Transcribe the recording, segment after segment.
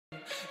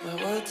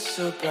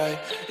so bright,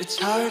 it's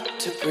hard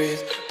to breathe,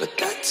 but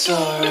that's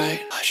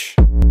alright. Hush.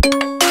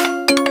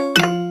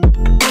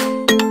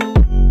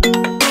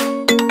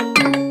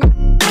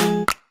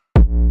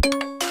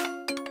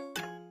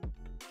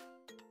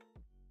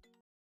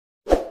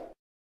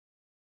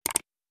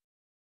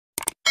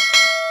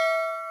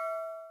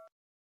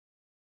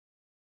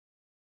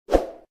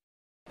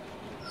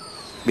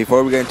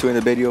 Before we get into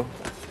the video,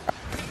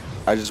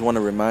 I just want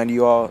to remind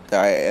you all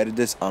that I edited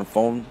this on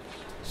phone.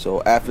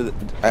 So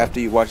after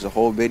you watch the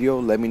whole video,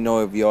 let me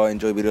know if y'all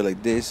enjoy video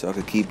like this, so I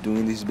could keep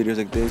doing these videos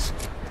like this.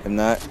 If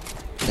not,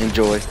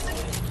 enjoy.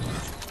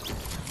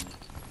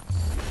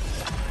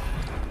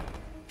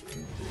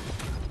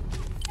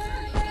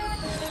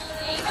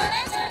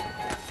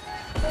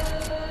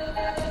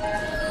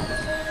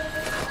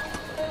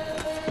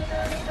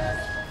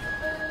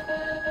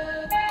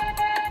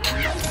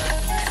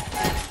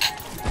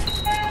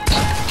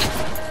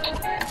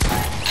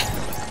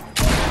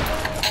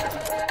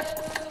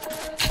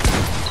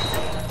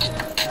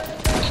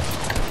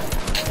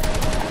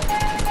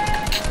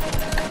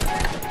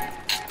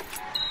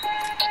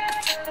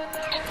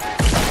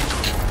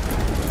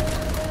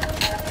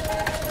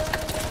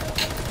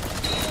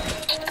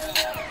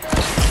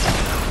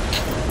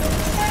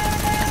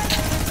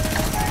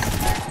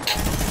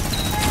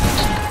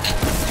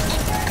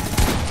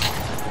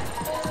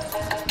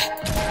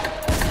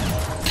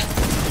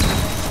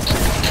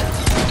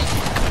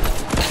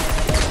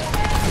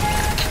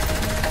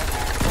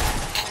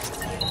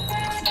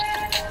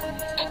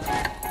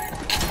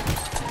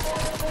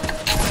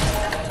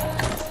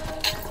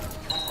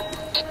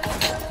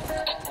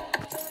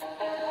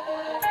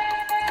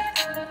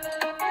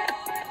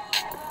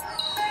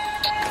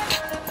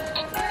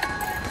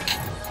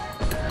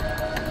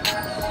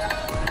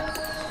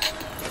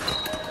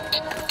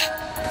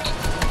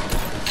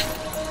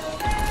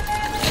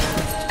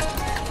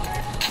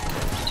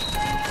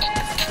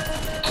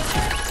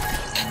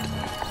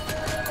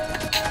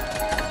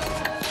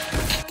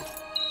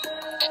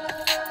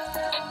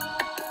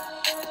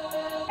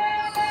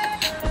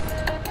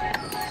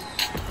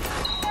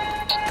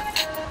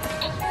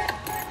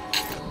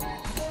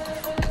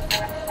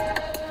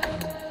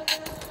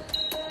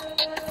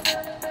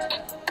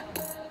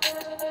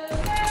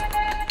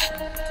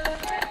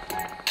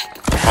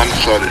 I'm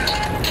sorry.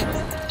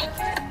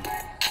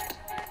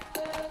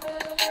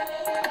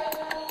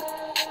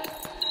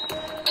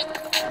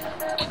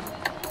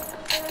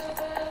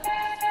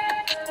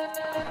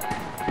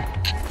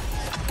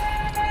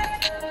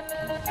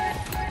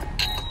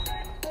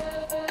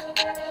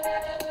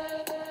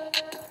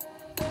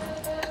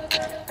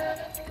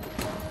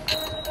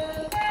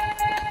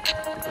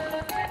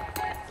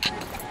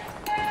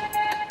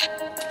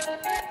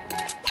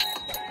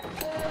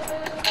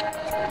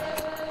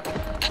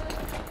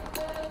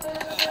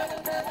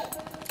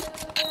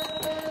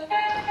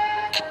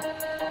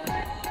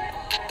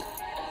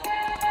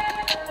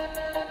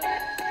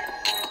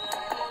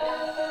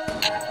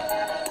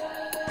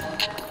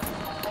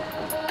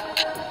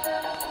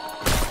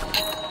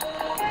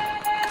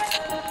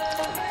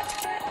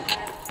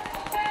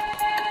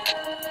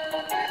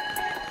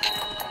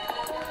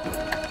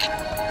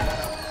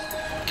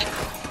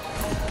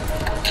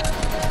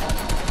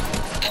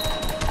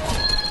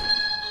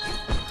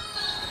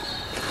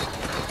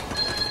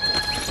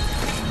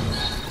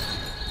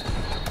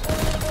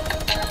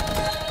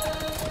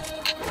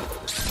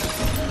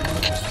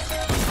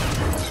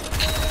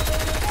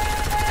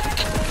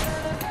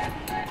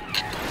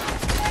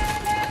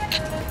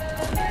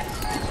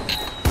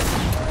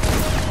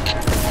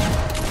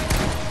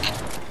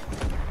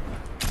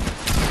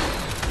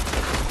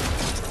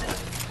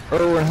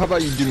 Erwin, how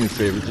about you do me a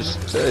favor?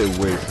 Just stay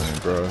away from me,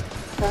 bro.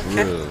 For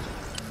real.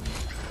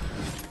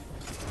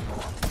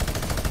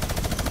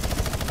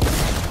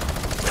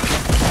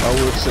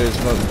 I would say it's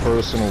nothing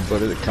personal,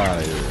 but it kinda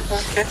is.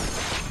 Okay.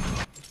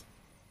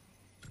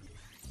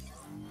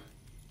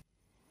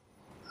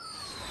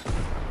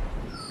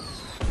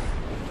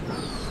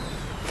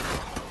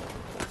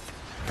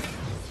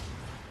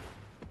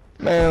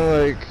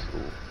 Man, like,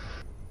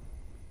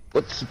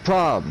 what's the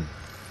problem?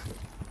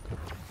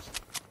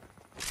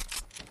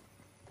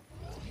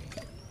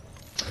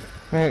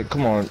 Man,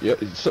 come on. Yeah,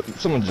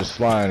 someone just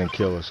fly in and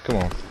kill us. Come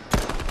on.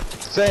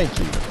 Thank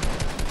you.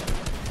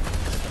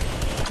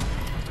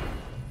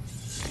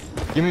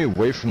 Get me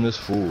away from this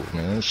fool,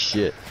 man.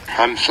 Shit.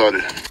 I'm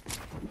sorry.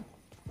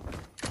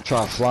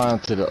 Try flying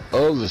to the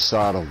other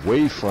side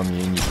away from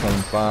you and you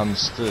come find me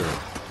still.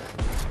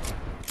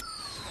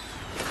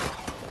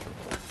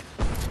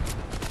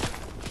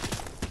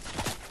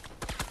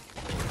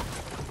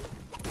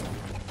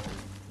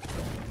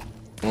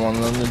 I want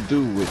nothing to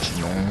do with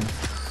you, man.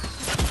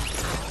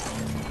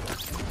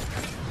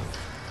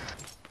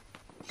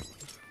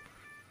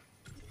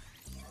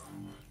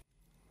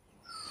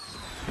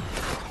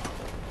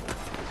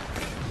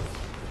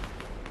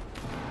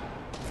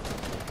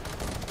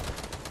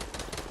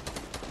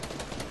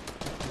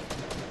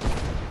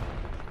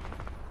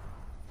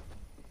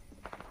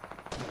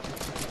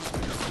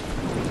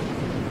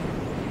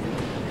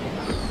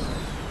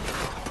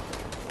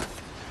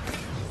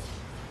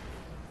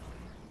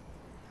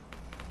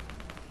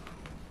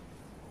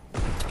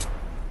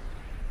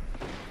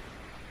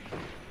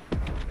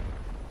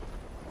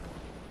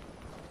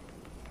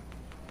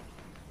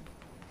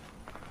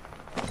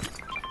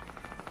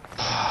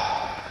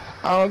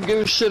 I don't give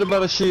a shit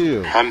about a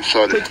shield. I'm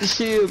sorry. Take the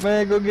shield,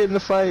 man. Go get in the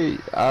fight.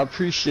 I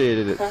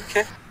appreciated it.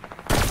 Okay.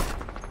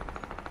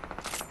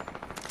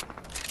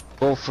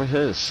 Go for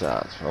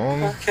headshots,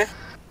 homie. Okay.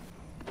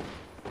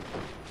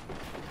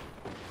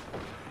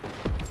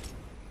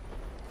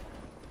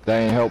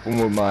 They ain't helping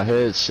with my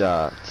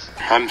headshots.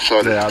 I'm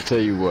sorry. Yeah, I'll tell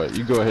you what.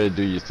 You go ahead and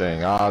do your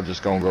thing. I'm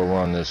just gonna go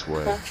run this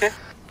way. Okay.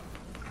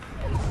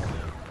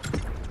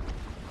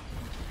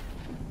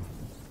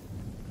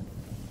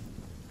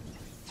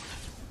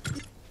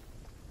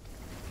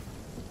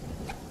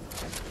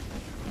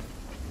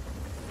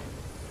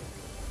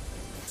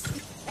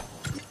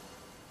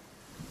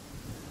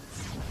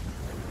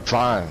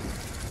 Fine.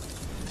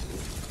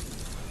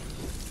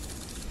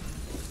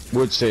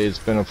 Would say it's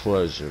been a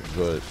pleasure,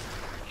 but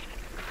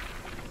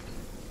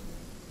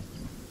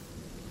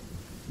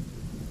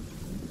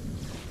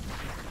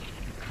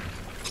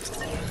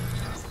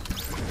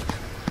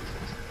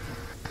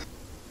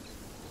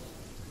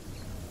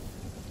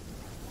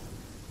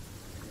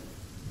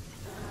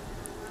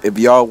If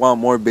y'all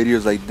want more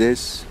videos like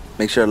this,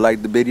 make sure to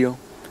like the video,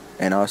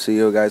 and I'll see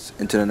you guys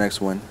into the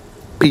next one.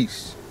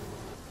 Peace.